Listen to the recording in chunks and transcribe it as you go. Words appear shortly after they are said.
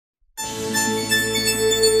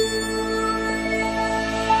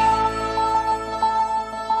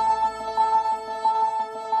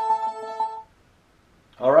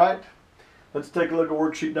Let's take a look at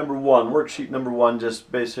worksheet number 1. Worksheet number 1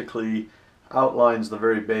 just basically outlines the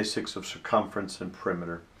very basics of circumference and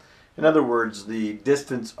perimeter. In other words, the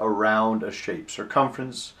distance around a shape.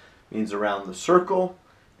 Circumference means around the circle,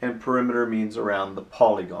 and perimeter means around the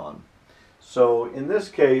polygon. So in this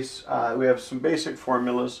case, we have some basic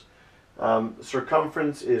formulas.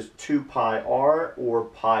 Circumference is 2 pi r or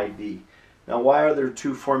pi d. Now, why are there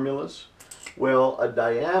two formulas? Well, a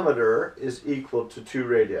diameter is equal to 2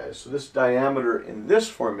 radii. So this diameter in this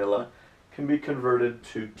formula can be converted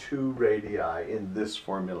to 2 radii in this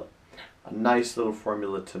formula. A nice little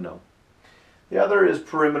formula to know. The other is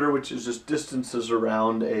perimeter, which is just distances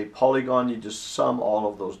around a polygon. You just sum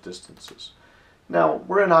all of those distances. Now,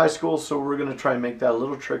 we're in high school, so we're going to try and make that a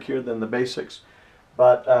little trickier than the basics.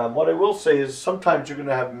 But what I will say is sometimes you're going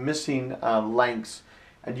to have missing lengths,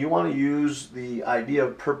 and you want to use the idea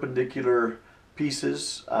of perpendicular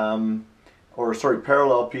pieces,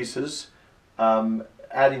 parallel pieces,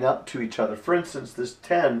 adding up to each other. For instance, this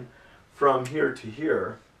 10 from here to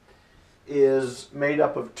here is made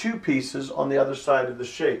up of 2 pieces on the other side of the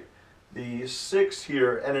shape. The 6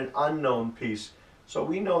 here and an unknown piece. So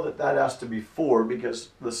we know that that has to be 4 because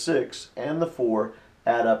the 6 and the 4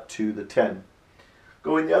 add up to the 10.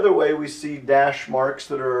 Going the other way, we see dash marks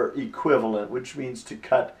that are equivalent, which means to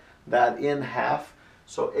cut that in half.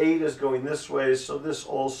 So 8 is going this way, so this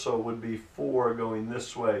also would be 4 going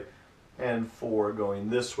this way and 4 going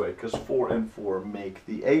this way, because 4 and 4 make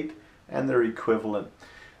the 8, and they're equivalent.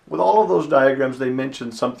 With all of those diagrams, they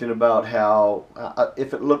mention something about how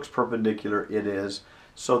if it looks perpendicular, it is,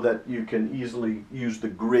 so that you can easily use the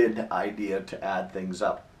grid idea to add things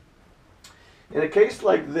up. In a case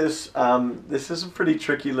like this, this is a pretty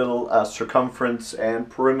tricky little circumference and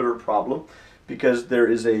perimeter problem because there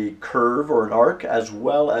is a curve or an arc as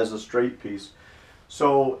well as a straight piece.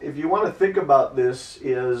 So if you want to think about this,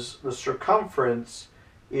 is the circumference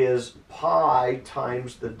is pi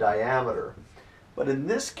times the diameter. But in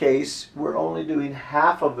this case, we're only doing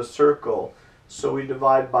half of a circle, so we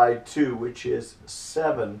divide by 2, which is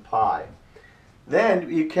 7 pi. Then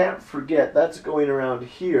you can't forget that's going around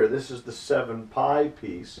here. This is the 7 pi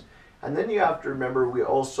piece. And then you have to remember we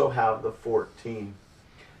also have the 14.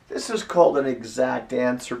 This is called an exact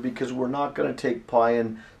answer because we're not going to take pi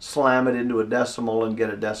and slam it into a decimal and get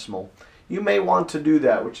a decimal. You may want to do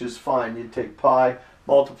that, which is fine. You take pi,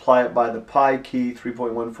 multiply it by the pi key,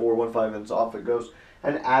 3.1415, and off it goes,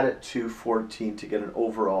 and add it to 14 to get an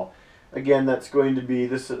overall. Again, that's going to be,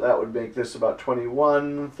 that would make this about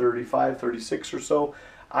 21, 35, 36 or so.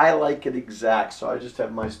 I like it exact, so I just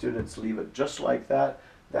have my students leave it just like that.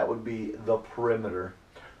 That would be the perimeter.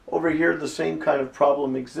 Over here, the same kind of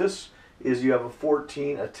problem exists, is you have a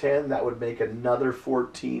 14, a 10, that would make another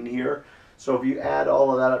 14 here. So if you add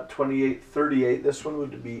all of that up, 28, 38, this one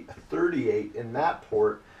would be 38 in that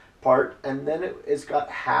part, and then it's got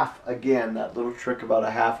half again, that little trick about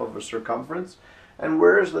a half of a circumference. And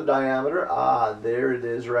where's the diameter? Ah, there it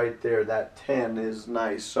is right there. That 10 is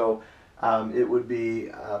nice. So it would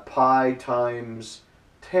be pi times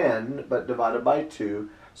 10, but divided by 2.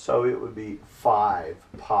 So it would be 5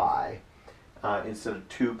 pi instead of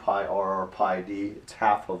 2 pi r or pi d. It's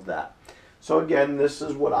half of that. So again, this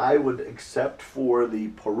is what I would accept for the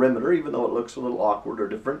perimeter, even though it looks a little awkward or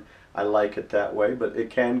different. I like it that way, but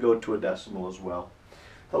it can go to a decimal as well.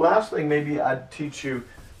 The last thing maybe I'd teach you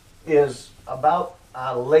is about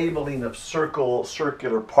labeling of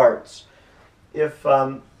circular parts. If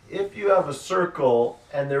you have a circle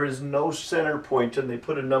and there is no center point and they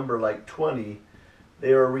put a number like 20,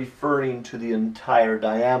 they are referring to the entire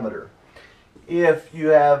diameter. If you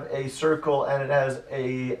have a circle and it has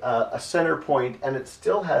a center point and it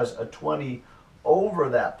still has a 20 over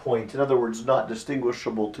that point, in other words, not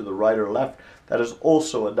distinguishable to the right or left, that is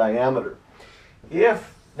also a diameter.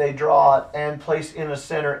 If they draw it and place in a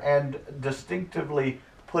center and distinctively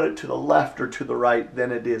put it to the left or to the right, then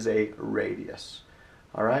it is a radius.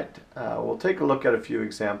 All right, we'll take a look at a few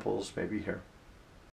examples maybe here.